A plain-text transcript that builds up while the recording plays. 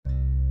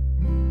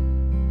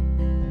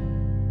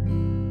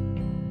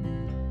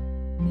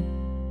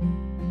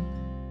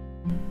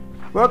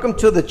Welcome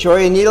to the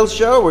Troy and Needles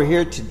Show. We're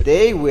here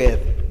today with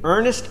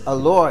Ernest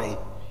Alloy.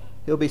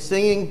 He'll be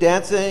singing,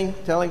 dancing,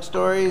 telling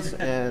stories,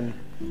 and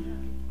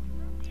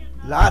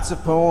lots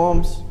of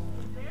poems,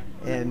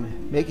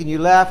 and making you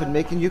laugh and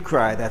making you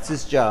cry. That's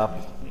his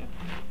job.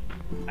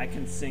 I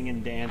can sing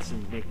and dance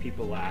and make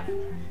people laugh,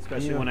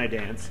 especially when I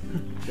dance.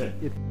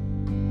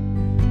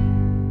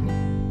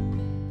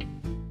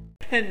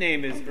 Pen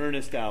name is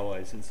Ernest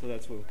Alloys, and so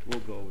that's what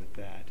we'll go with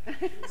that.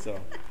 So,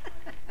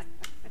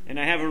 and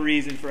I have a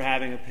reason for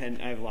having a pen.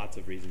 I have lots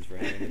of reasons for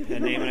having the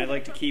pen name, and I'd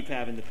like to keep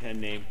having the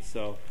pen name.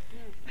 So,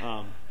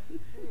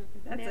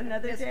 that's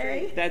another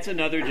day. That's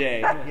another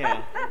day.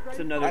 Yeah, it's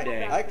another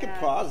day. I could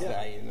pause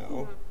that, you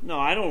know. No,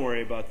 I don't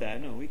worry about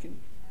that. No, we can.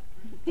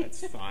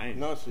 That's fine.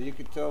 No, so you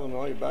could tell them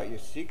all about your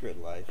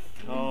secret life.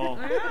 Oh,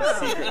 my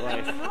secret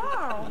life.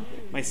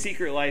 My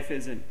secret life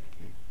isn't.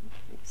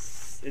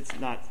 It's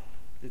not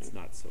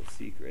so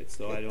secret.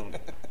 So I don't.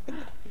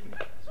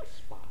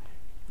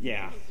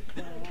 Yeah.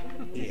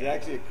 He's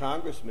actually a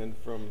congressman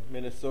from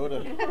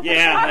Minnesota.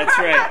 Yeah, that's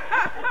right.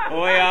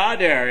 Oh yeah,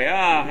 there.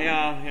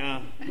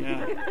 Yeah.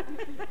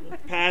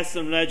 Passed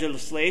some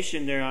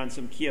legislation there on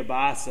some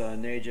kielbasa,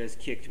 and they just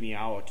kicked me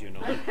out, you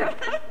know.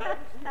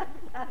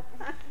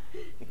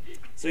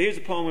 So here's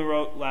a poem we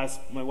wrote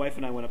my wife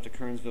and I went up to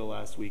Kernsville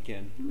last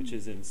weekend, which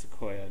is in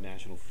Sequoia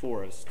National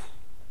Forest,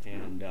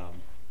 and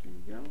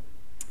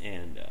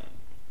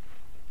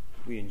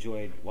we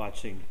enjoyed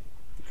watching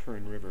the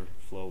Kern River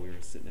flow. We were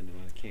sitting in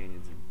one of the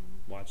canyons and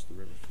watched the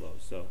river flow.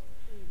 So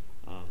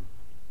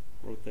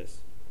wrote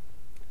this.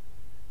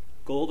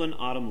 Golden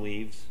autumn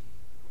leaves,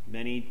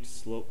 many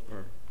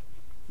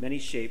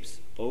shapes,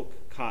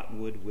 oak,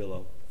 cottonwood,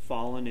 willow,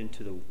 fallen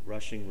into the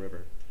rushing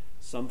river.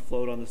 Some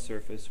float on the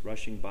surface,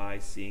 rushing by,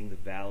 seeing the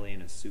valley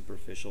in a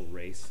superficial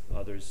race.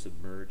 Others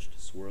submerged,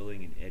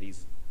 swirling in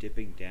eddies,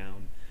 dipping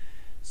down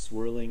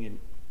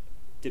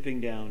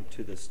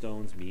to the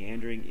stones,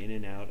 meandering in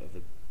and out of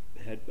the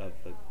head of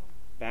the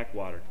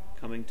backwater,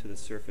 coming to the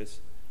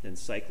surface, then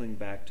cycling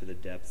back to the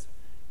depths,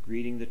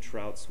 greeting the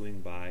trout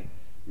swing by,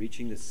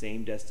 reaching the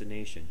same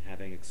destination,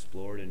 having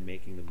explored and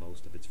making the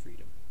most of its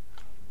freedom.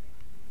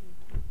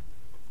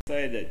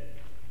 Excited that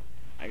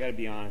I gotta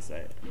be honest.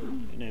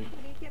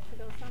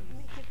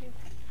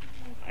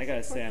 I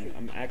gotta say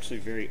I'm actually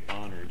very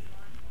honored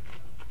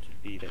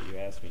that you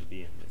asked me to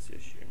be in this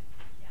issue,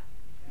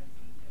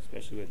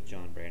 especially with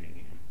John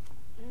Branningham,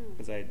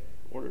 because I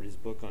ordered his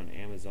book on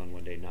Amazon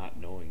one day, not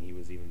knowing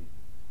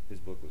his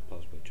book was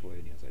published by Troy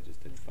and Needles. I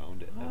just had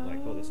found it. And I'm like,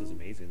 oh, this is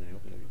amazing. And I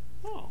opened it.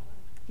 Oh.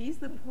 He's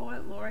the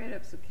poet laureate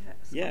of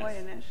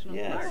Sequoia National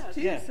Park,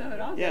 too, so it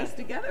all goes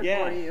together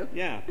for you.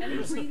 Yeah. And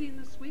you're reading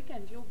this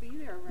weekend. You'll be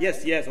there, right?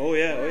 Yes. Oh,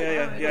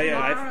 yeah.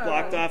 I've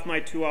blocked off my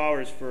 2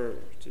 hours to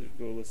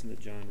go listen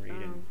to John read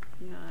and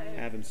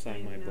have him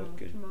sign my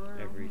book and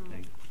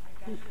everything.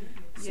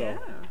 So,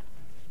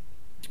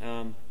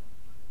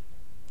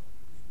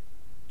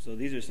 so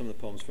these are some of the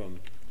poems from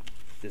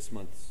this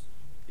month's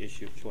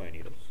issue of Troy and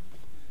Needles.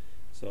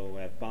 So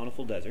at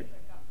Bountiful Desert.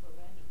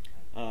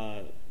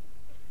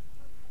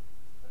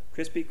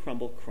 Crispy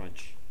crumble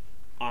crunch,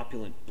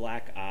 opulent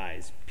black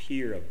eyes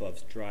peer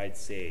above dried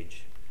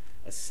sage,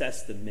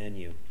 assess the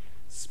menu,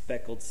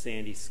 speckled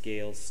sandy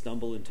scales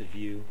stumble into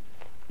view,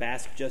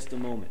 bask just a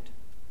moment.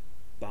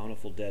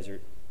 Bountiful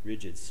desert,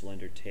 rigid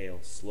slender tail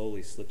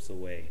slowly slips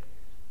away,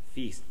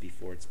 feast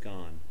before it's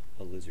gone,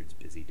 a lizard's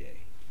busy day.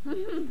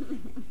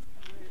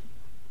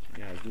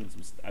 Yeah,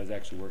 I was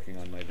actually working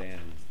on my van,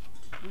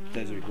 and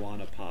desert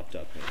iguana popped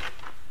up, and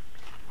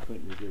I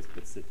couldn't resist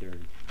but sit there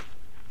and.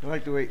 I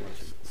like the way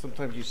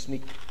sometimes you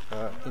sneak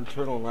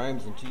internal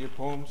rhymes into your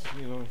poems,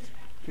 you know.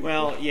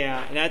 Well,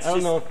 yeah, and that's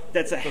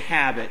a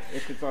habit.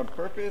 If it's on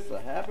purpose,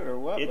 a habit, or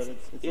what, but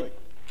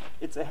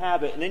it's a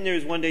habit. And then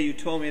there's one day you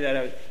told me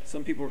that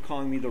some people were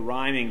calling me the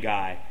rhyming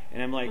guy,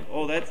 and I'm like,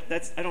 oh,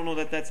 that's I don't know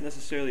that that's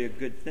necessarily a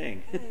good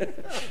thing.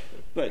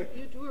 But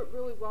you do it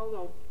really well,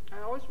 though.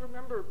 I always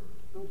remember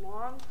the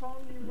long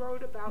poem you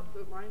wrote about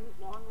the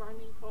long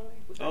rhyming poem.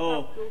 Was that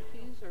about Bill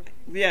Keys, or?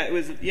 Yeah, it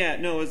was. Yeah,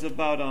 no, it was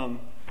about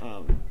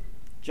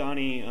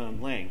Johnny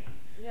Lang.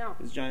 Yeah.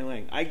 It was Johnny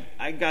Lang.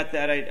 I got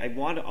that. I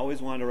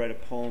always wanted to write a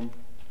poem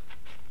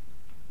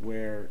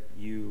where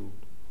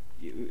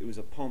it was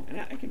a poem, and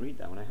I can read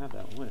that one. I have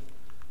that one with.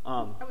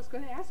 I was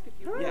going to ask if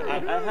you. Yeah,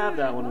 I have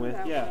that one with.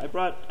 Yeah,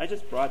 I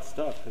just brought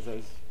stuff because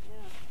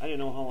I didn't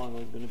know how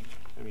long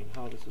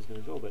how this was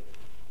going to go, but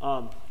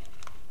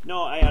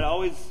no, I had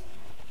always.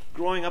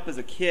 Growing up as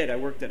a kid, I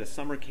worked at a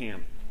summer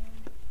camp,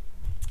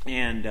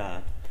 and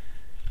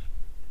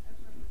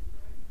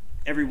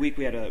every week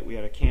we had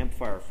a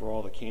campfire for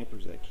all the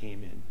campers that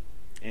came in,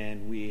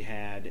 and we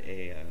had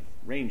a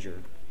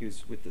ranger. He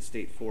was with the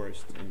state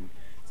forest, and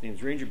his name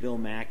was Ranger Bill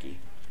Mackey.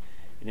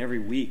 And every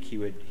week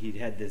he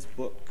had this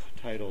book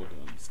titled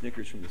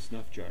 "Snickers from the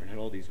Snuff Jar," and had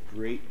all these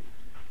great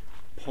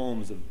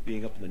poems of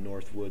being up in the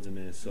North Woods of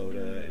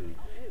Minnesota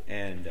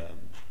and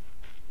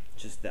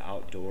just the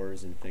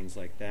outdoors and things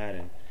like that,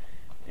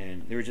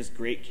 and they were just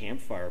great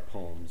campfire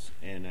poems,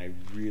 and I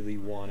really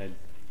wanted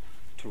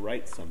to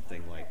write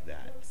something like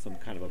that, some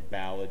kind of a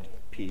ballad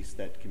piece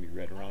that can be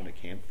read around a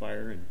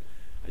campfire, and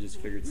I just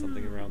figured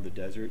something around the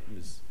desert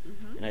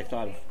and I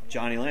thought of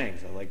Johnny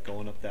Lang's. I like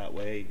going up that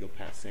way, go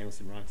past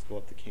Samuelson Rocks, go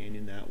up the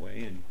canyon that way,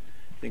 and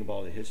think about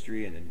all the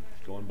history, and then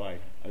going by,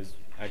 I was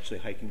actually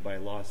hiking by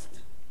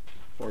Lost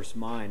Horse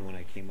Mine when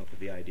I came up with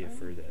the idea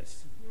for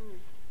this.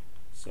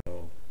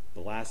 So,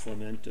 The Last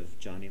Lament of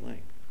Johnny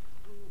Lang.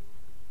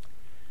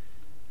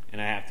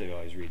 And I have to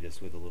always read this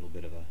with a little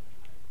bit of a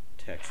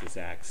Texas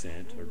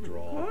accent or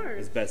drawl,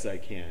 as best I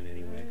can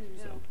anyway.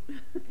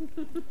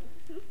 So,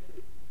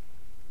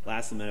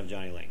 Last Lament of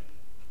Johnny Lang.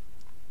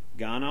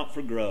 Gone out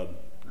for grub,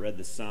 read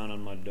the sign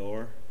on my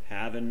door,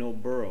 having no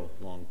burro,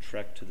 long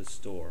trek to the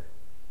store.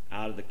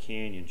 Out of the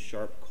canyon,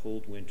 sharp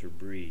cold winter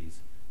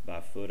breeze,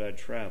 by foot I'd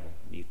travel,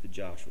 neath the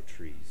Joshua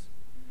trees.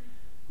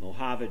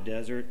 Mojave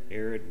Desert,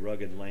 arid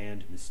rugged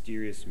land,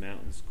 mysterious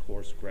mountains,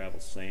 coarse gravel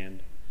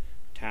sand,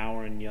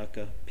 tower and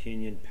yucca,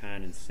 pinyon,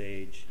 pine and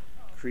sage,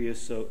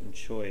 creosote and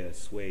cholla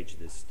assuage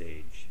this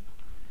stage.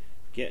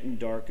 Getting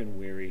dark and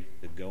weary,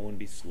 the going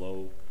be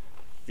slow,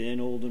 thin,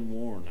 old, and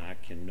worn, I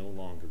can no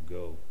longer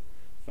go.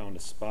 Found a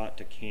spot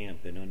to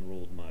camp and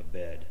unrolled my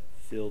bed,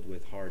 filled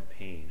with hard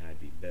pain, I'd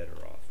be better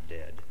off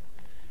dead.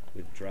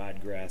 With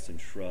dried grass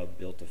and shrub,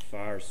 built a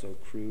fire so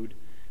crude,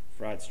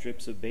 fried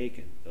strips of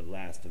bacon, the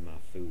last of my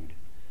food.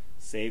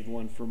 Saved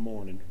one for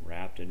morning,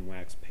 wrapped in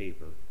wax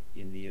paper,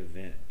 in the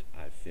event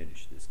I'd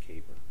finish this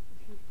caper.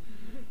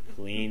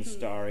 Clean,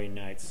 starry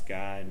night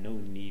sky, no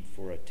need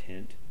for a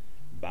tent.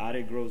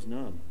 Body grows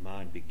numb,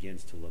 mind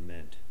begins to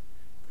lament.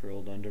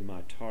 Curled under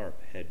my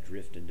tarp, head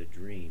drifting to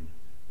dream,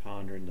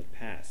 pondering the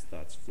past,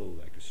 thoughts flow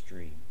like a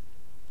stream.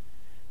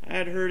 I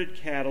had herded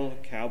cattle,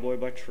 a cowboy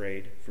by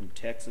trade, from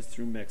Texas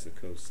through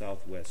Mexico,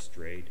 southwest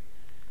strayed.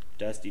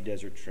 Dusty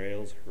desert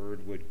trails,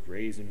 herd would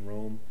graze and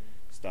roam,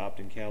 stopped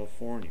in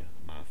California,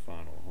 my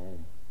final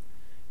home.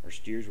 Our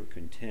steers were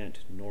content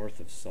north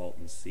of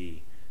Salton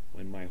Sea,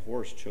 when my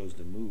horse chose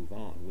to move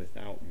on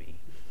without me.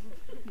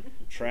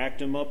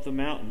 Tracked him up the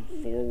mountain,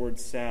 forward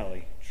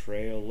Sally,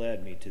 trail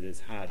led me to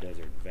this high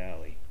desert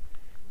valley.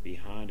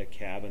 Behind a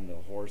cabin the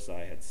horse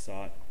I had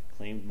sought,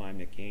 claimed my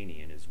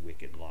McHaney and his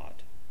wicked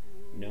lot.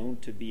 Known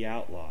to be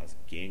outlaws,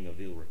 gang of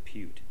ill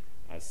repute,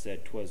 I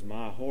said 'twas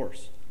my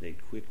horse,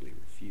 they'd quickly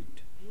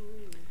refute.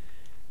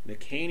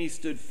 McHaney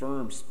stood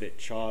firm, spit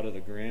chaw to the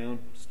ground,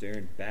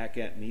 staring back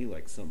at me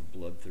like some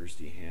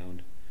bloodthirsty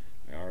hound.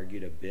 I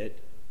argued a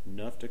bit,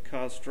 enough to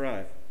cause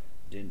strife,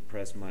 didn't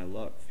press my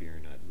luck,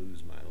 fearing I'd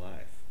lose my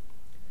life.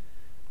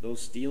 Though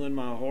stealing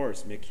my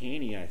horse,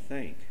 McHaney, I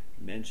think,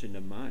 mentioned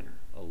a miner,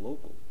 a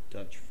local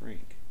Dutch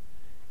Frank.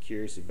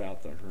 Curious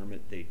about the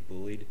hermit they'd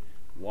bullied,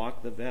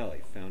 walked the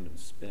valley, found him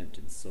spent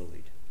and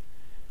sullied.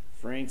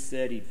 Frank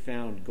said he'd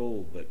found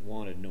gold but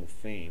wanted no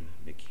fame.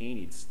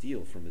 McHaney'd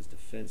steal from his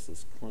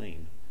defenseless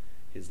claim.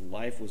 His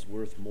life was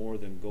worth more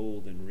than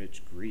gold and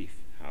rich grief.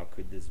 How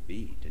could this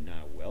be?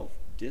 Deny wealth?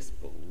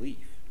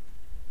 Disbelief.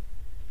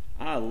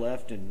 I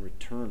left and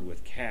returned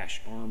with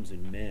cash, arms,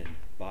 and men.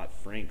 Bought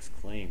Frank's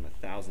claim,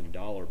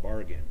 $1,000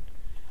 bargain.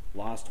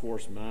 Lost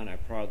Horse Mine, I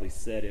proudly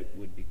said it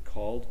would be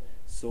called.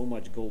 So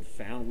much gold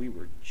found, we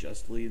were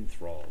justly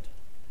enthralled.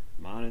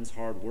 Mining's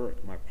hard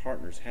work, my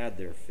partners had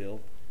their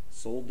fill,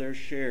 sold their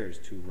shares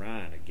to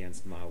Ryan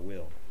against my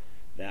will.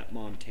 That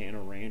Montana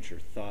rancher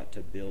thought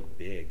to build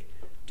big,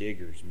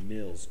 diggers,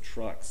 mills,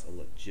 trucks, a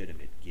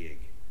legitimate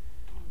gig.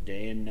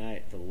 Day and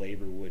night the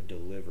labor would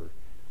deliver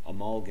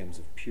amalgams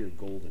of pure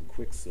gold and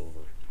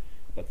quicksilver.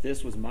 But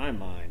this was my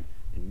mine,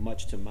 and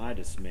much to my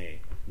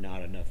dismay,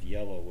 not enough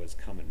yellow was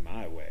coming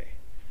my way.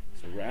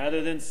 So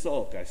rather than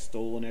sulk, I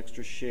stole an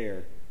extra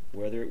share.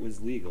 Whether it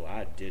was legal,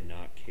 I did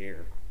not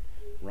care.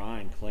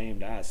 Ryan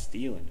claimed I was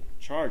stealing,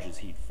 charges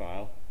he'd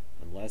file,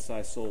 unless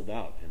I sold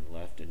out and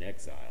left in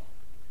exile.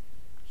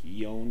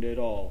 He owned it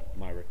all,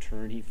 my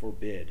return he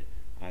forbid.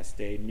 I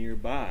stayed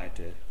nearby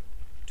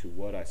to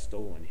what I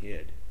stole and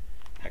hid.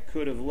 I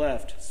could have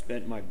left,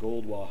 spent my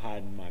gold while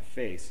hiding my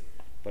face,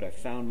 but I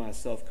found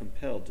myself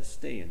compelled to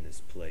stay in this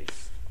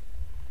place.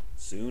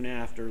 Soon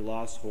after,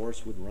 Lost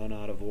Horse would run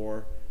out of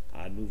ore,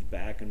 I'd move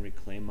back and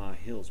reclaim my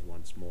hills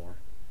once more.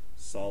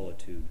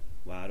 Solitude,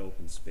 wide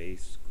open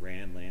space,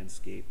 grand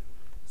landscape,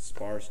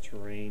 sparse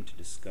terrain to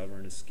discover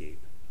and escape.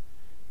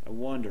 I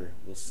wonder,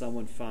 will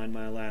someone find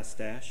my last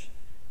stash?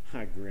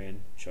 I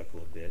grin,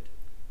 chuckle a bit.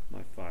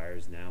 My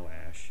fire's now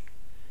ash.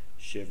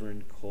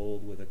 Shivering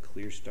cold with a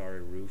clear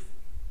starry roof.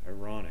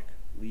 Ironic,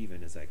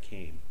 leaving as I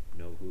came,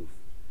 no hoof.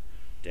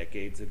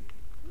 Decades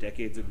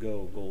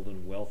ago,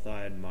 golden wealth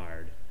I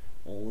admired,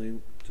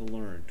 only to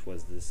learn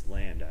 'twas this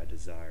land I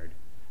desired.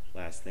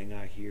 Last thing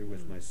I hear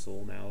with my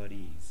soul now at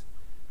ease,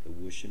 the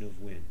whooshing of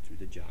wind through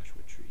the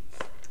Joshua trees.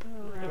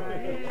 All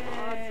right.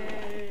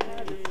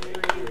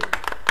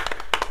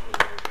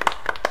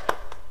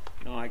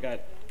 No, I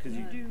got, because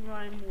You do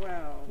rhyme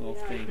well. Well,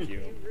 thank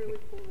you. You really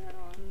pull that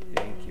off.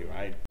 Thank you.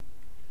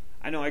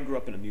 I know I grew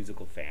up in a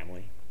musical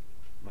family.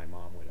 My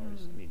mom would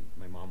always,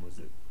 my mom was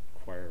a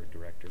choir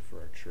director for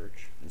our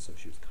church, and so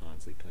she was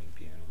constantly playing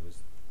piano. It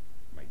was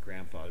my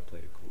grandfather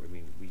played a. I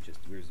mean, we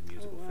was a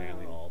musical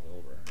family all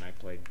over, and I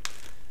played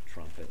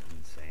trumpet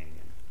and sang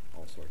and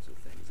all sorts of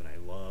things, and I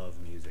love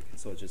music, and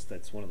so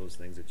that's one of those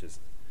things that just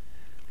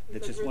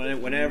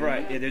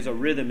whenever there's a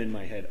rhythm in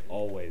my head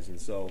always,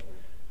 and so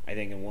I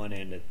think in one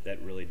end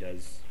that really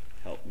does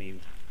help me.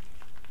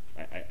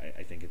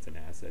 I think it's an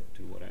asset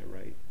to what I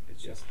write.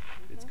 It's just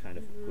it's kind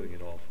of putting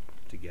it all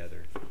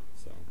together.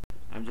 So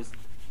I'm just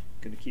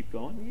gonna keep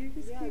going. You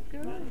just keep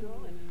going.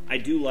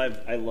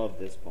 I love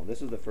this poem.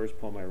 This is the first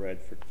poem I read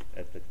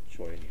at the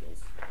Choy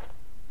Needles,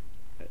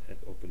 at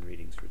open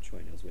readings for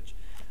Choy Needles, which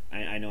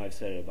I know I've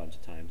said it a bunch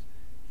of times.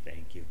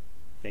 Thank you,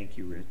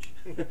 Rich.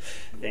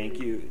 thank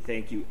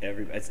you,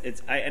 everybody.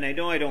 And I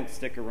know I don't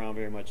stick around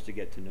very much to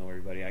get to know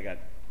everybody.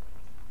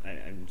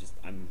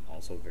 I'm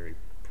also a very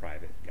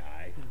private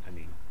guy. I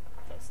mean,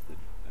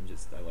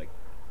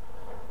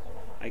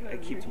 I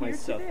keep to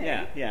myself.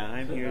 Today. Yeah,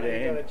 I'm here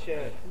today. You got a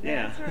chance.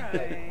 Yeah.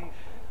 That's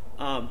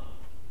right.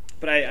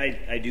 But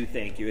I do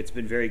thank you. It's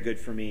been very good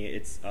for me.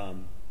 It's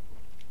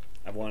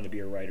I've wanted to be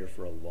a writer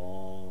for a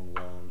long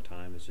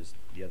time. It's just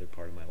the other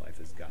part of my life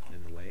has gotten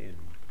in the way, and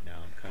now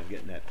I'm kind of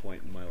getting that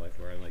point in my life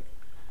where I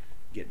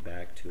get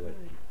back to it.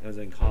 I was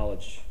in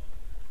college.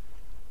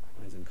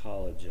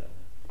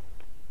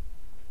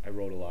 I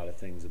wrote a lot of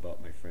things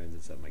about my friends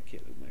and stuff. My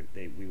kid,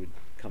 we would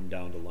come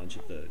down to lunch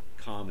at the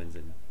Commons,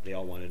 and they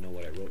all wanted to know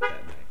what I wrote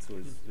that night. So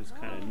it was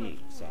kind of neat.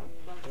 So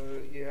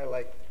you had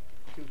like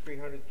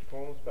 200-300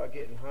 poems about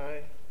getting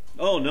high.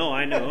 Oh no!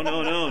 I know,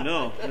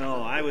 no.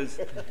 I was,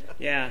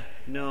 no,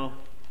 no.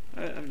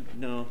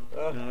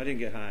 I didn't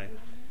get high.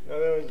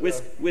 No,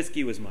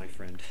 whiskey was my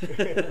friend.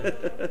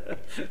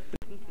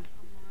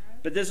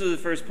 But this was the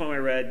first poem I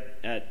read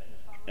at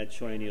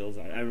Choy Needles.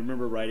 I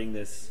remember writing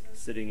this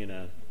sitting in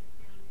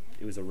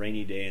it was a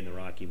rainy day in the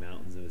Rocky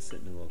Mountains. I was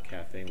sitting in a little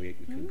cafe, and we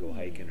couldn't go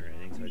hiking or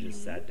anything, so I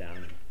just sat down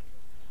and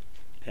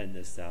penned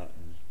this out,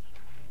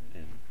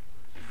 and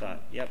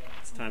thought, yep,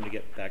 it's time to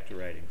get back to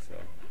writing. So,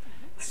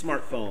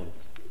 smartphone.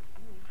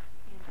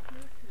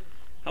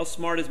 How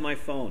smart is my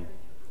phone?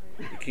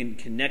 It can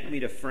connect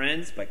me to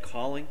friends by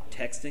calling,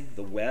 texting,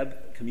 the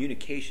web.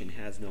 Communication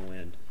has no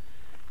end.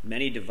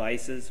 Many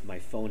devices my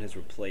phone has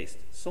replaced.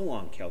 So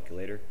long,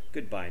 calculator.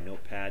 Goodbye,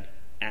 notepad,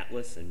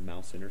 atlas, and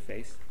mouse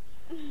interface.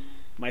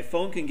 My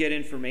phone can get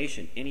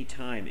information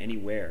anytime,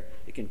 anywhere.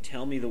 It can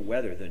tell me the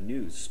weather, the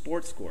news,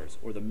 sports scores,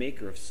 or the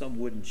maker of some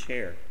wooden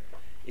chair.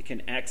 It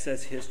can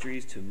access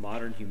histories to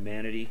modern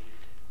humanity,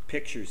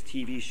 pictures,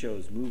 TV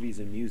shows, movies,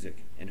 and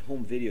music, and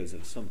home videos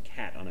of some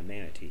cat on a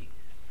manatee.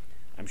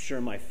 I'm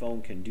sure my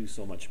phone can do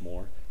so much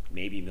more.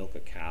 Maybe milk a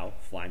cow,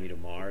 fly me to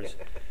Mars,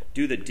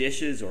 do the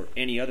dishes, or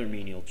any other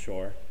menial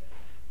chore.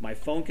 My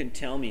phone can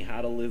tell me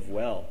how to live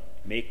well,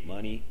 make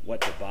money,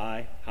 what to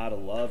buy, how to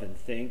love and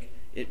think.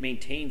 It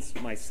maintains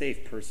my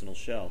safe personal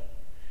shell.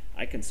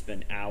 I can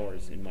spend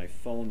hours in my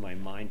phone my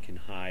mind can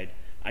hide.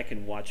 I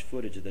can watch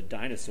footage of the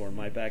dinosaur in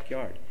my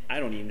backyard. I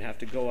don't even have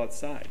to go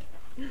outside.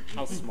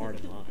 How smart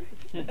am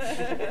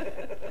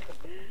I?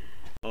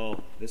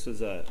 Oh, this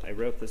was I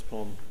wrote this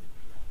poem.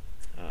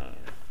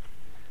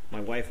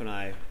 My wife and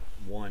I,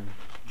 one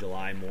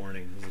July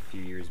morning, this was a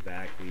few years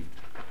back, we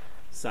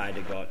decided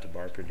to go out to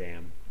Barker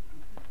Dam.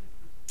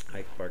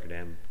 Hike Barker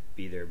Dam,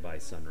 be there by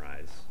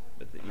sunrise.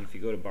 But if you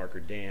go to Barker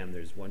Dam,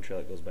 there's one trail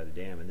that goes by the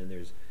dam, and then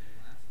there's,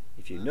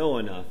 if you know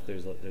enough,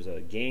 there's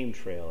a game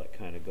trail that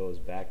kind of goes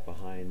back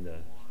behind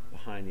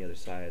the other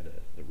side of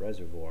the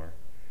reservoir,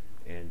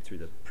 and through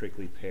the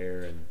prickly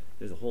pear, and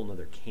there's a whole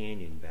other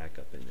canyon back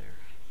up in there.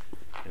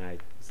 And I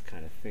was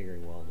kind of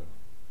figuring, well, the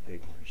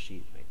bighorn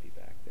sheep might be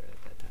back there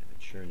at that time.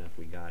 And sure enough,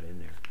 we got in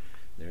there.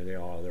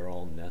 They're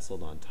all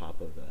nestled on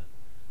top of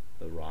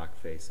the rock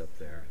face up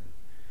there,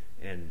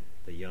 and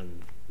the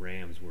young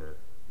rams were.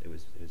 It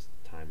was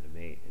time to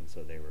mate, and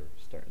so they were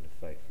starting to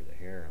fight for the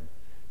harem.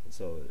 And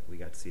so we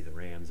got to see the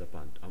rams up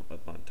on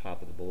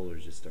top of the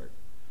boulders just start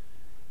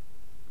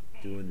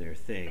doing their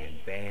thing, and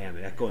bam,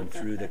 and echoing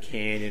through the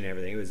canyon and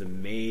everything. It was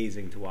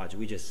amazing to watch.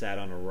 We just sat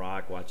on a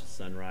rock, watched the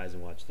sunrise,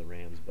 and watched the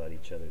rams butt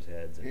each other's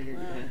heads.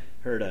 And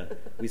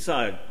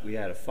we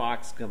had a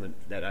fox coming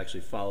that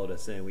actually followed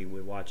us in. We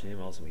were watching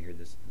him. Also, we heard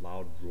this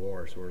loud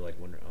roar, so we're like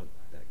wondering, oh,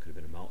 that could have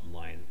been a mountain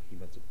lion. He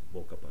must have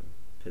woke up and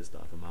pissed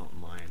off a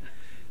mountain lion.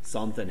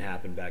 Something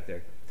happened back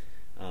there.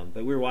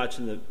 But we were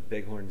watching the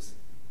bighorns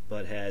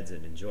butt heads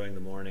and enjoying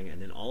the morning,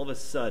 and then all of a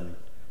sudden,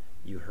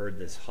 you heard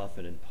this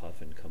huffing and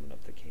puffing coming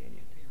up the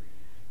canyon.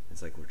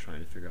 It's like we're trying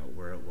to figure out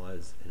where it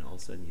was, and all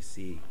of a sudden you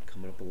see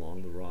coming up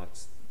along the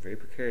rocks, very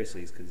precariously,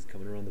 because he's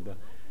coming around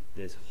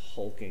this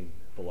hulking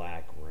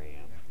black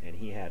ram, and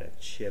he had a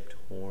chipped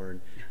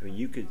horn. I mean,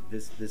 you could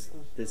this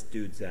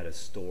dude's had a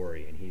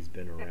story, and he's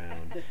been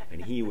around,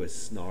 and he was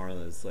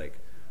snarling. It's like,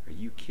 are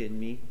you kidding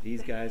me?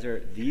 These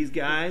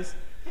guys?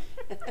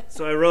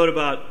 So I wrote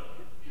about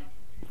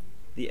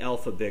the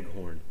alpha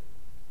bighorn.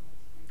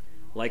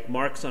 Like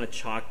marks on a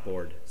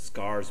chalkboard,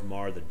 scars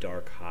mar the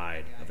dark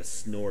hide of a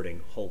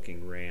snorting,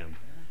 hulking ram.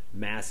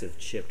 Massive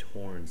chipped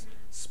horns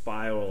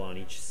spiral on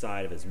each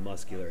side of his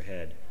muscular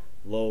head,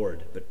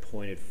 lowered but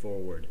pointed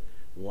forward.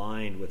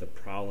 Lined with a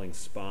prowling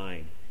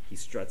spine, he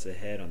struts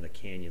ahead on the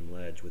canyon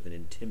ledge with an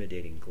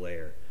intimidating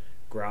glare,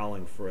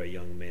 growling for a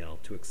young male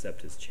to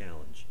accept his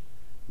challenge.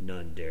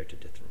 None dare to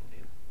dethrone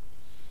him.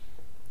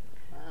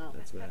 Wow.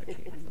 That's where that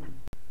came from.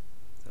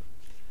 So,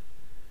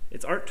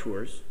 it's art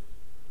tours,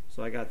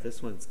 so I got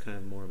this one. It's kind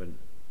of more of an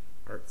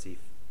artsy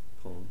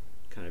poem,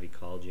 kind of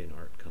ecology and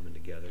art coming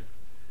together,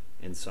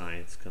 and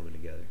science coming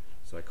together.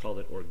 So I called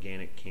it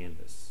Organic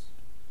Canvas.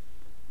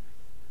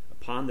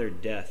 Upon their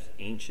death,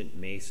 ancient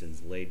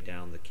masons laid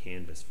down the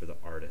canvas for the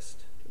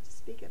artist. Could you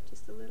speak up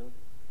just a little?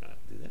 I'll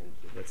do that.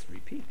 Let's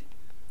repeat.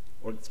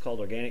 Or it's called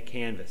Organic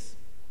Canvas.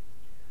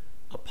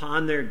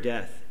 Upon their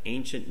death,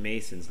 ancient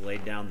masons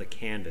laid down the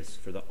canvas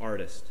for the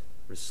artist,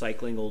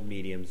 recycling old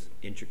mediums,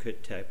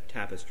 intricate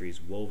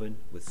tapestries woven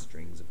with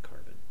strings of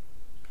carbon.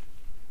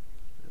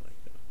 I like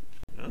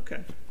that.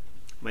 Okay.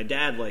 My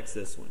dad likes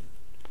this one.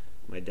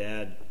 My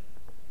dad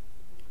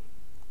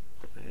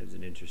is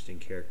an interesting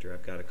character.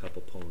 I've got a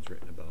couple poems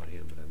written about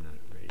him, but I'm not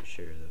ready to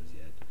share those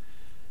yet.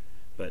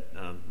 But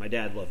my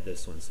dad loved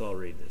this one, so I'll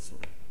read this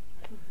one.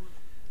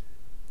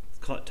 It's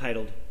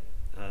titled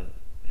A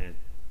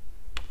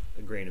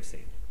Grain of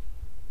Sand.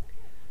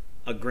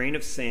 A grain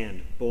of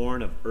sand,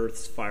 born of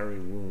Earth's fiery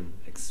womb,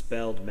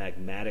 expelled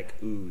magmatic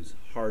ooze,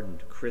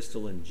 hardened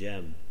crystalline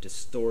gem,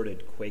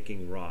 distorted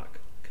quaking rock,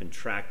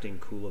 contracting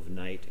cool of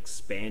night,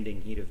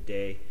 expanding heat of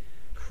day,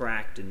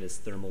 cracked in this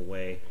thermal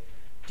way,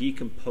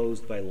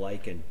 decomposed by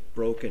lichen,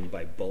 broken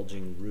by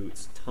bulging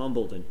roots,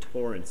 tumbled in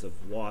torrents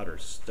of water,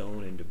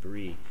 stone, and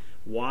debris,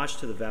 washed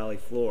to the valley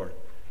floor,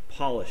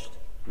 polished,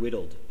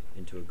 whittled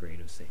into a grain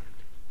of sand.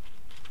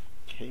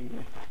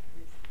 Amen.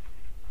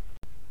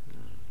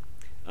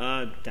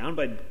 Down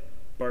by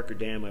Barker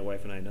Dam, my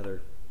wife and I,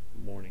 another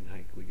morning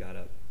hike, we got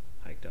up,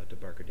 hiked out to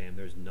Barker Dam.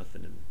 There's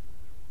nothing in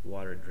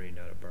water drained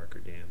out of Barker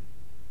Dam.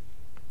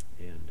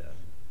 And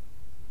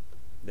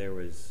there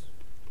were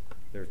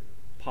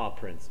paw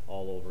prints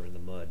all over in the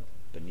mud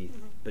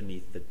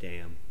beneath the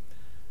dam.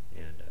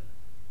 And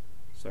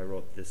so I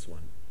wrote this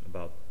one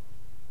about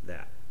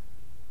that,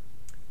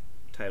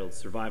 titled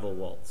Survival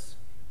Waltz.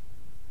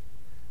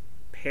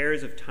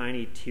 Pairs of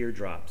tiny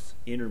teardrops,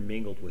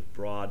 intermingled with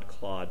broad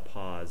clawed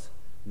paws,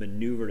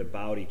 maneuvered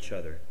about each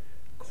other,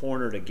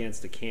 cornered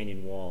against a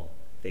canyon wall.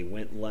 They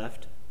went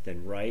left,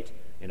 then right,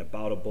 and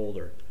about a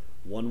boulder,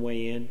 one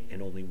way in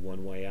and only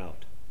one way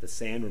out. The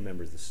sand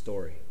remembers the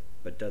story,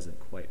 but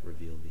doesn't quite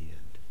reveal the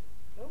end.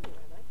 Oh,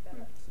 I like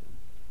that. So,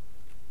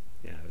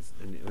 yeah,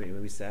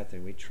 when we sat there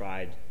and we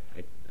tried,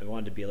 I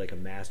wanted to be like a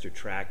master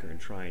tracker and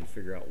try and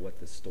figure out what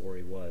the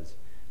story was.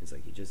 It's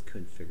like you just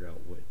couldn't figure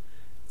out what.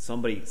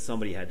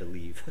 Somebody had to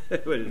leave,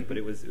 but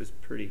it was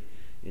pretty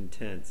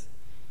intense.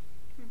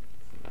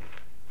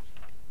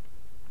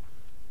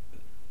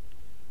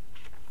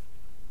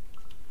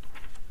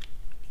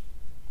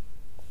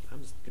 I'm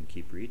just gonna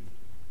keep reading.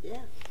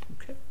 Yeah.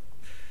 Okay.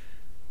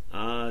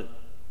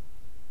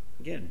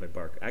 Again by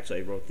Barker.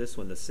 Actually, I wrote this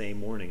one the same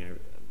morning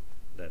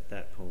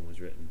that poem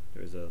was written.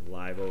 There was a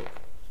live oak,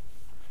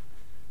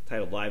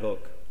 titled Live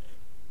Oak.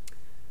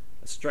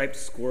 A striped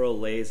squirrel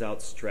lays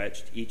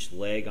outstretched, each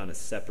leg on a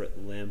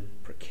separate limb,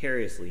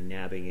 precariously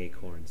nabbing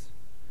acorns.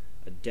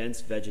 A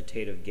dense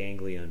vegetative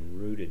ganglion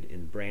rooted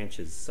in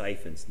branches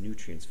siphons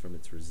nutrients from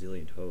its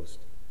resilient host.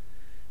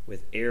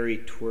 With airy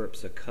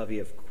twerps, a covey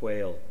of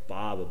quail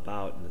bob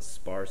about in the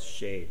sparse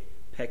shade,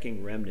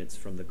 pecking remnants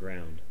from the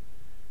ground.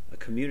 A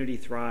community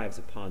thrives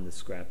upon the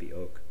scrappy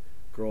oak,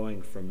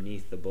 growing from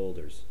 'neath the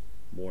boulders,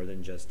 more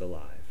than just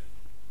alive.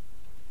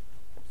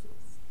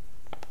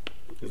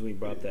 Because we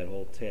brought that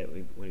whole tip,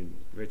 when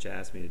Rich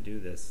asked me to do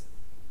this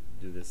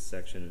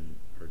section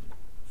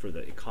for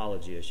the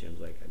ecology issue, I was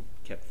like,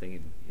 I kept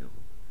thinking,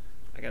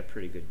 I got a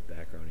pretty good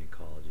background in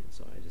ecology, and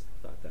so I just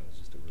thought that was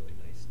just a really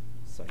nice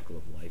cycle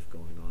of life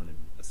going on in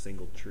a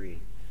single tree.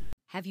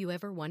 Have you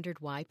ever wondered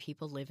why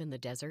people live in the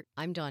desert?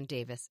 I'm Dawn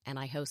Davis, and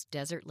I host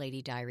Desert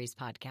Lady Diaries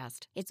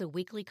podcast. It's a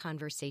weekly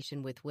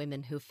conversation with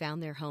women who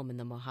found their home in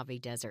the Mojave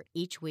Desert.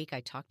 Each week,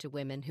 I talk to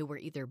women who were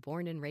either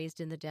born and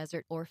raised in the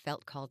desert or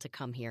felt called to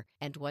come here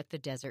and what the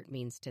desert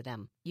means to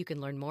them. You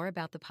can learn more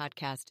about the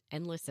podcast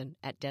and listen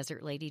at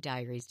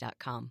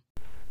desertladydiaries.com.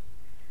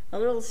 I'm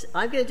going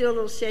to do a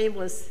little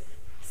shameless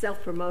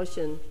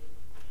self-promotion.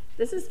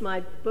 This is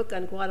my book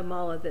on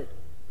Guatemala that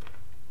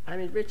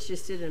Rich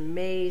just did an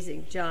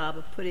amazing job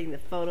of putting the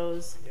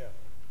photos. Yeah.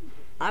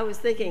 I was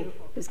thinking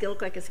it was going to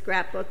look like a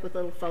scrapbook with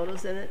little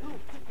photos in it,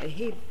 and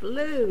he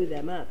blew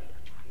them up.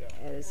 Yeah.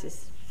 And it's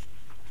just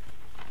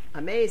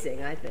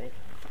amazing, I think.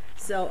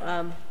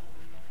 So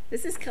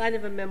this is kind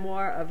of a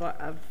memoir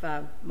of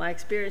my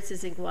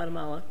experiences in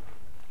Guatemala.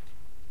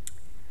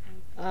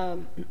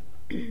 And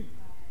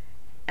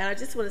I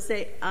just want to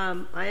say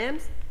I am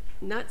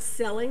not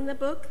selling the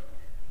book,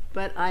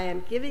 but I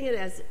am giving it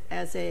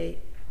as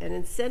an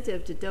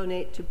incentive to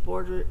donate to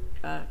Border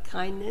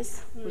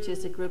Kindness, which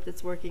is a group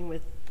that's working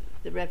with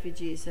the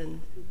refugees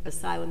and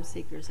asylum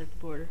seekers at the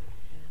border.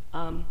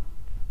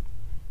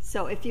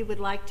 So if you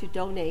would like to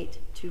donate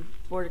to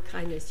Border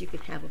Kindness, you can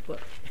have a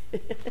book.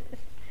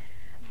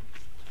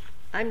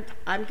 I'm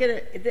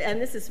gonna, and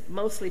this is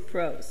mostly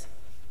prose.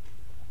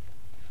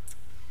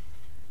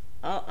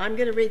 I'm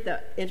gonna read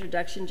the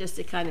introduction just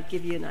to kind of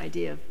give you an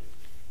idea of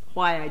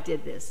why I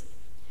did this.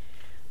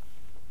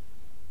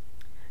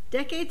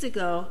 Decades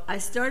ago, I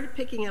started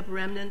picking up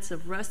remnants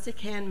of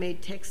rustic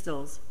handmade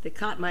textiles that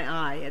caught my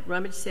eye at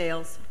rummage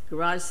sales,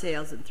 garage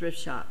sales, and thrift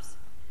shops.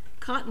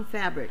 Cotton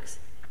fabrics,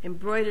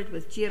 embroidered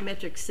with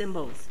geometric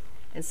symbols,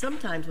 and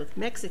sometimes with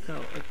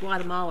Mexico or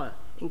Guatemala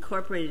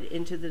incorporated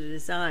into the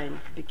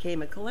design,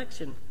 became a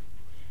collection.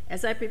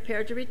 As I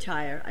prepared to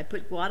retire, I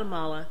put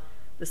Guatemala,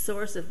 the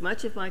source of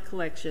much of my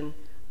collection,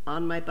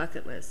 on my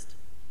bucket list.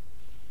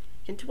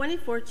 In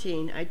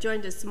 2014, I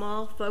joined a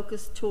small,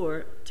 focused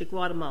tour to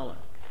Guatemala,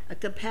 a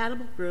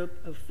compatible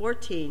group of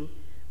 14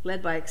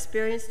 led by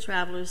experienced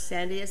travelers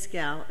Sandy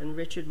Escal and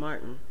Richard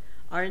Martin.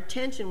 Our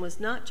intention was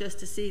not just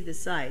to see the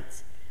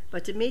sights,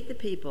 but to meet the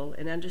people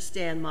and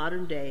understand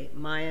modern-day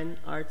Mayan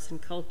arts and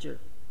culture.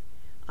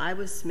 I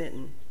was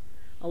smitten.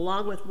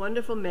 Along with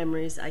wonderful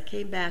memories, I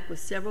came back with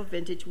several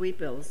vintage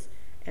weebills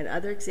and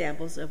other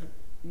examples of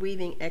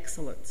weaving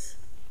excellence.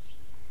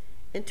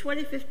 In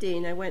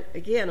 2015, I went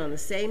again on the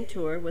same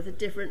tour with a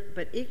different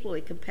but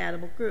equally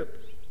compatible group,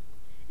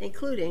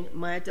 including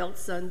my adult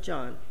son,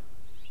 John.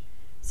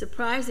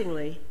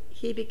 Surprisingly,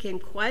 he became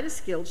quite a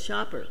skilled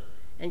shopper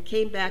and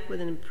came back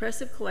with an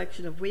impressive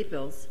collection of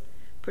weebills,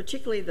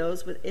 particularly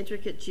those with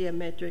intricate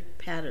geometric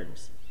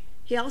patterns.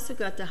 He also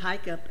got to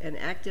hike up an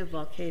active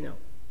volcano.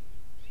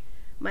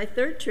 My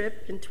third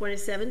trip in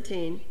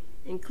 2017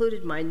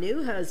 included my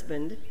new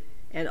husband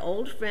and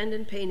old friend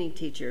and painting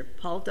teacher,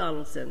 Paul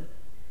Donaldson,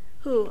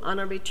 who, on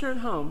our return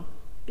home,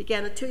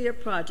 began a 2-year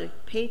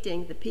project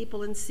painting the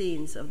people and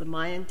scenes of the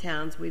Mayan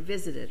towns we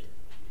visited.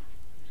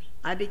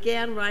 I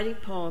began writing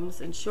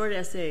poems and short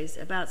essays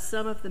about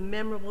some of the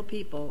memorable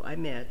people I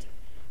met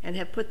and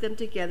have put them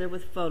together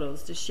with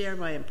photos to share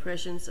my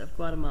impressions of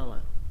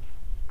Guatemala.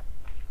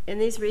 In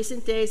these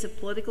recent days of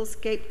political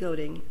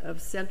scapegoating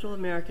of Central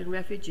American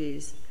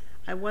refugees,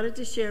 I wanted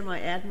to share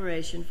my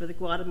admiration for the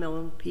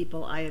Guatemalan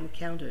people I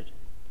encountered.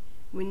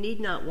 We need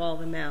not wall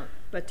them out,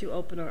 but to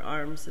open our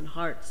arms and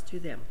hearts to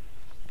them.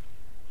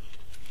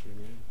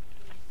 Amen.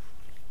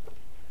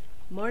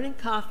 Morning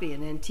coffee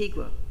in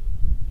Antigua.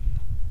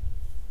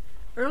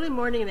 Early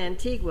morning in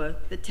Antigua,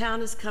 the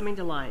town is coming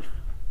to life.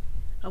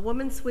 A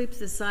woman sweeps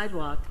the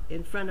sidewalk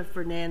in front of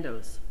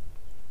Fernando's.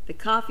 The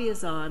coffee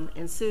is on,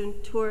 and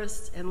soon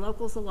tourists and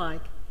locals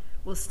alike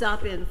will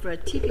stop in for a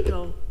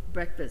típico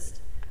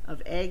breakfast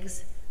of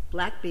eggs,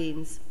 black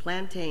beans,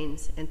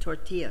 plantains, and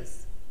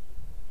tortillas.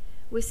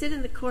 We sit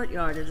in the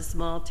courtyard at a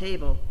small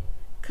table,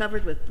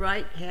 covered with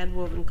bright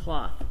hand-woven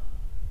cloth.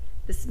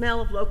 The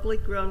smell of locally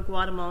grown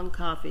Guatemalan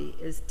coffee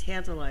is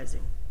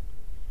tantalizing.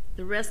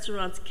 The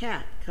restaurant's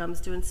cat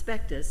comes to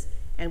inspect us,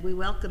 and we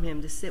welcome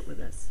him to sit with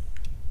us.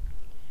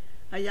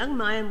 A young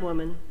Mayan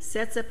woman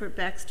sets up her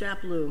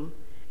backstrap loom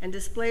and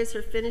displays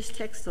her finished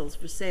textiles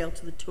for sale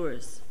to the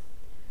tourists.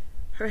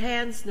 Her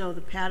hands know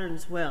the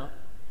patterns well.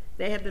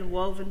 They have been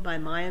woven by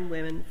Mayan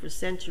women for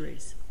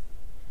centuries.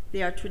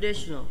 They are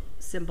traditional,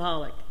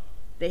 symbolic.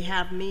 They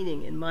have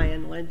meaning in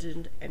Mayan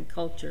legend and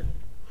culture.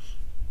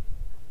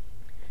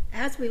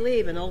 As we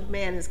leave, an old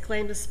man has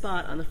claimed a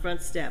spot on the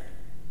front step.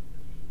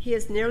 He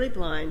is nearly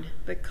blind,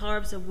 but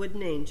carves a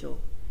wooden angel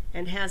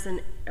and has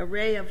an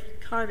array of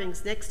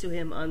carvings next to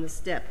him on the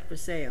step for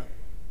sale.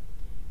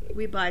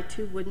 We buy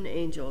 2 wooden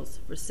angels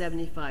for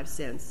 75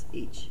 cents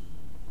each.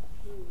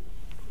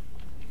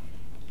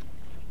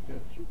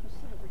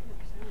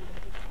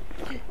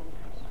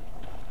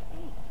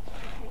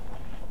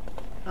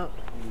 Oh,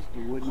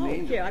 the wooden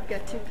angel. Here, I've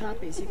got 2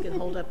 copies you can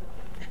hold up.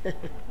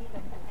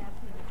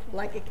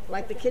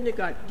 like the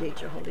kindergarten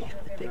teacher holding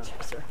up the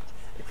pictures.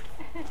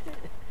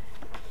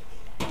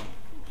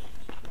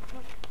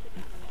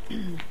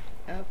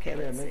 Okay,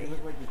 let's see.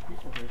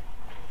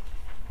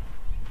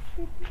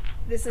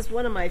 This is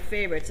one of my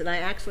favorites, and I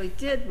actually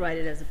did write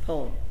it as a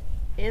poem.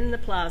 In the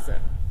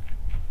plaza.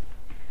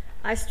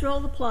 I stroll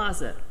the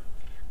plaza.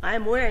 I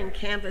am wearing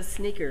canvas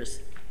sneakers.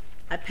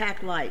 I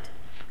pack light.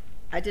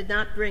 I did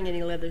not bring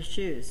any leather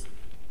shoes.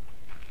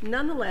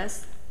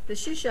 Nonetheless, the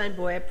shoeshine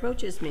boy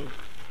approaches me.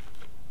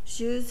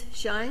 Shoes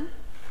shine?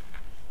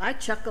 I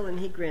chuckle and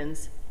he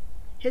grins.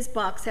 His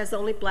box has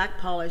only black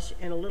polish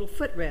and a little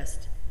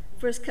footrest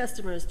for his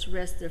customers to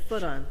rest their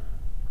foot on.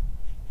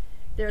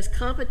 There is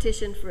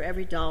competition for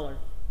every dollar.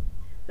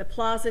 The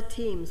plaza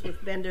teems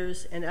with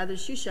vendors and other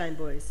shoeshine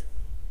boys.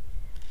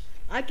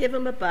 I give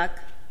him $1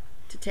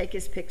 to take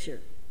his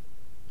picture,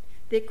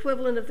 the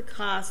equivalent of the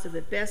cost of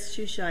the best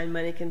shoeshine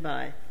money can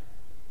buy.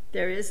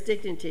 There is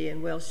dignity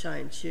in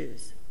well-shined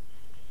shoes.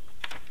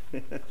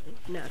 No,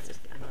 it's just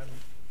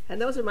and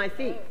those are my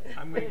feet.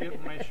 I'm going to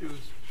get my shoes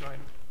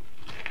shined.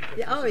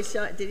 Yeah, oh,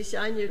 did he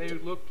shine your? They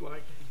look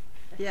like.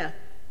 Yeah.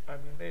 I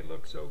mean, they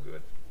look so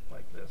good,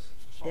 like this.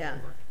 Yeah.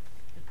 Over.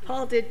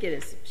 Paul did get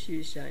his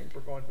shoes shined.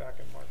 We're going back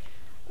in March.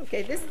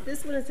 Okay,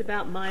 this one is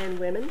about Mayan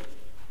women.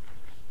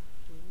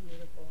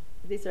 Beautiful.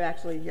 These are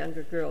actually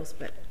younger girls,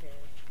 but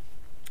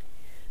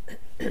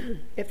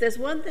If there's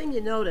one thing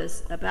you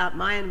notice about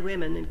Mayan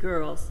women and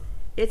girls,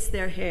 it's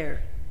their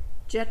hair.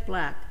 Jet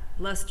black,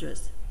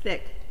 lustrous,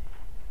 thick.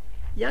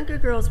 Younger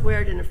girls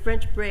wear it in a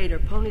French braid or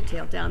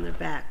ponytail down their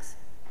backs,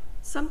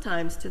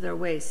 sometimes to their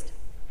waist.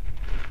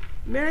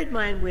 Married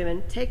Mayan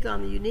women take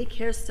on the unique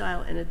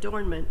hairstyle and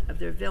adornment of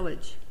their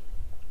village.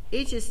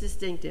 Each is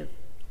distinctive.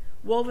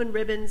 Woven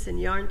ribbons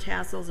and yarn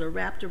tassels are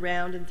wrapped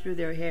around and through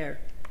their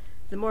hair.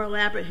 The more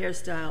elaborate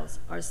hairstyles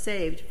are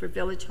saved for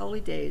village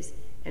holy days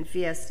and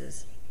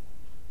fiestas.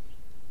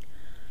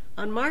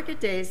 On market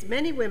days,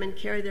 many women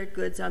carry their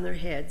goods on their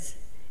heads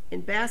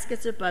in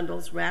baskets or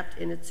bundles wrapped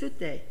in a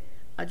tsute,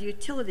 a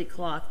utility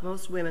cloth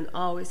most women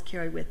always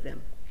carry with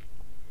them.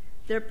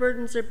 Their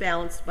burdens are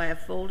balanced by a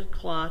folded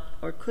cloth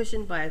or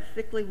cushioned by a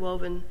thickly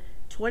woven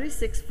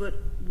 26-foot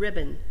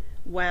ribbon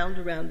wound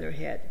around their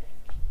head.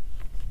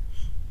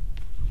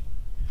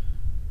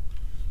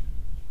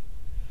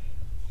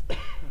 I'm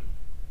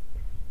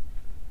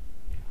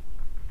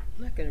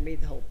not going to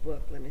read the whole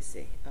book. Let me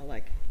see. I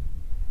like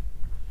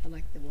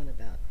the one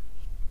about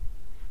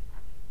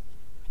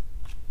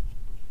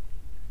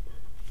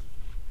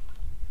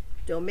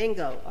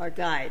Domingo, our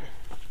guide.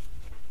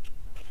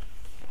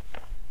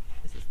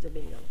 This is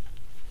Domingo.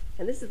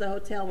 And this is the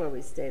hotel where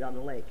we stayed on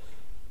the lake.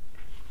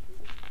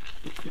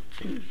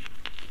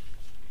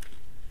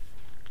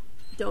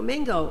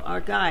 Domingo, our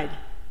guide.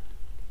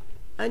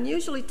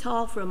 Unusually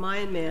tall for a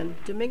Mayan man,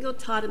 Domingo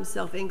taught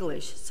himself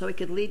English so he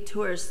could lead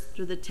tourists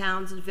through the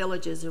towns and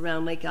villages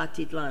around Lake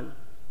Atitlan.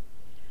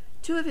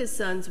 2 of his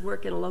sons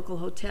work in a local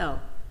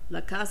hotel,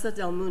 La Casa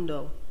del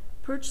Mundo,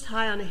 perched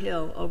high on a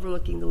hill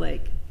overlooking the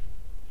lake.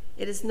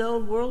 It is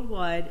known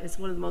worldwide as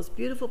one of the most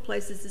beautiful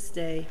places to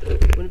stay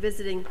when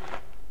visiting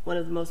one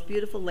of the most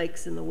beautiful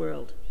lakes in the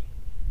world.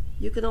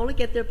 You can only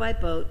get there by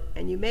boat,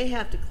 and you may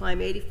have to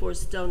climb 84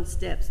 stone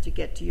steps to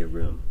get to your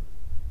room.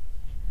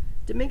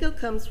 Domingo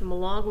comes from a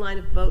long line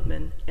of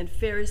boatmen and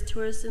ferries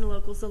tourists and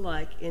locals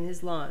alike in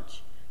his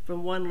launch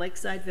from one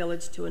lakeside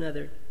village to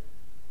another.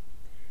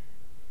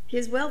 He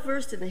is well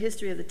versed in the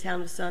history of the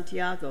town of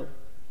Santiago,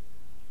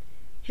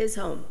 his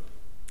home.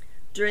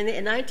 During the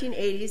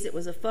 1980s, it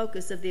was a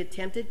focus of the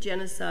attempted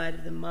genocide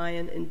of the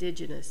Mayan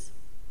indigenous.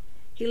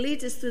 He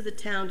leads us through the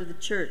town to the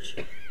church,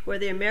 where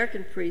the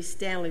American priest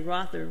Stanley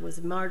Rother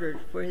was martyred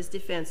for his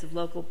defense of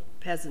local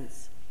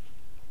peasants.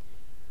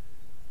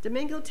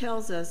 Domingo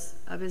tells us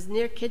of his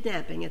near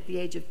kidnapping at the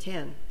age of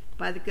 10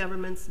 by the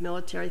government's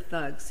military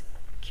thugs,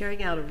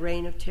 carrying out a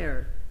reign of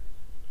terror.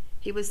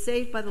 He was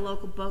saved by the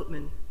local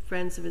boatmen,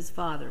 friends of his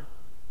father.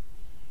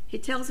 He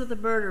tells of the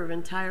murder of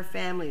entire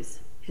families,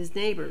 his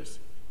neighbors,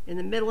 in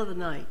the middle of the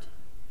night,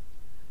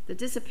 the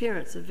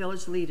disappearance of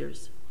village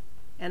leaders,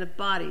 and of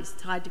bodies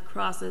tied to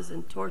crosses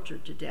and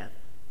tortured to death.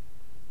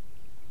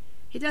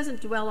 He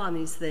doesn't dwell on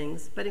these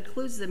things, but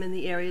includes them in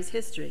the area's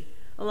history,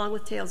 along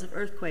with tales of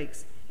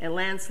earthquakes and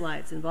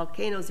landslides and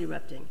volcanoes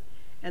erupting,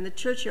 and the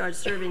churchyard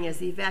serving as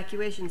the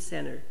evacuation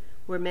center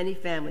where many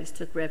families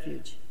took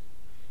refuge.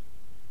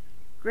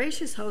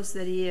 Gracious host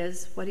that he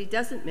is, what he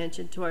doesn't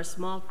mention to our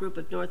small group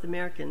of North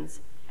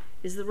Americans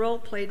is the role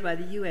played by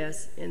the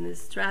U.S. in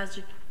this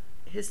tragic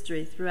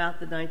history throughout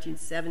the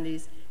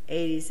 1970s,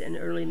 80s, and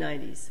early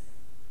 90s.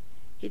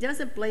 He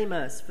doesn't blame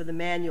us for the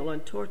manual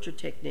on torture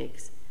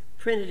techniques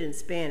printed in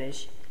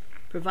Spanish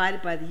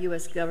provided by the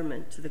U.S.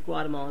 government to the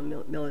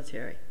Guatemalan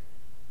military.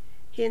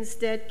 He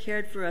instead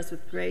cared for us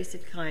with grace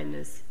and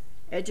kindness,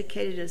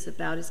 educated us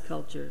about his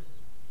culture,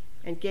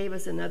 and gave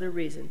us another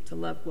reason to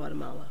love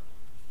Guatemala.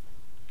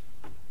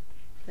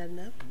 Is that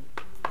enough?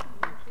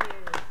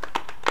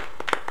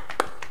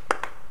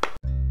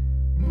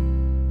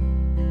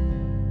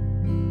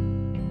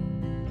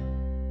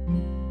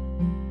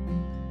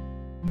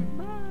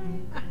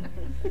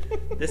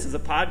 This is a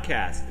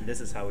podcast, and this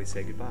is how we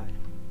say goodbye.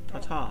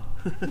 Ta-ta.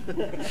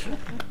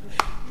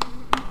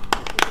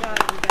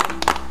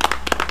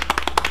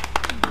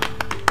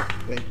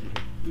 Thank you.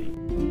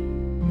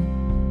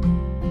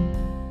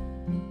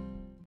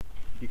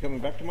 You coming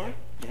back tomorrow?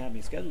 You have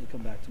me scheduled to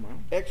come back tomorrow.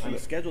 Excellent.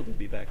 I'm scheduled to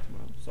be back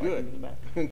tomorrow, so Good. I can come back.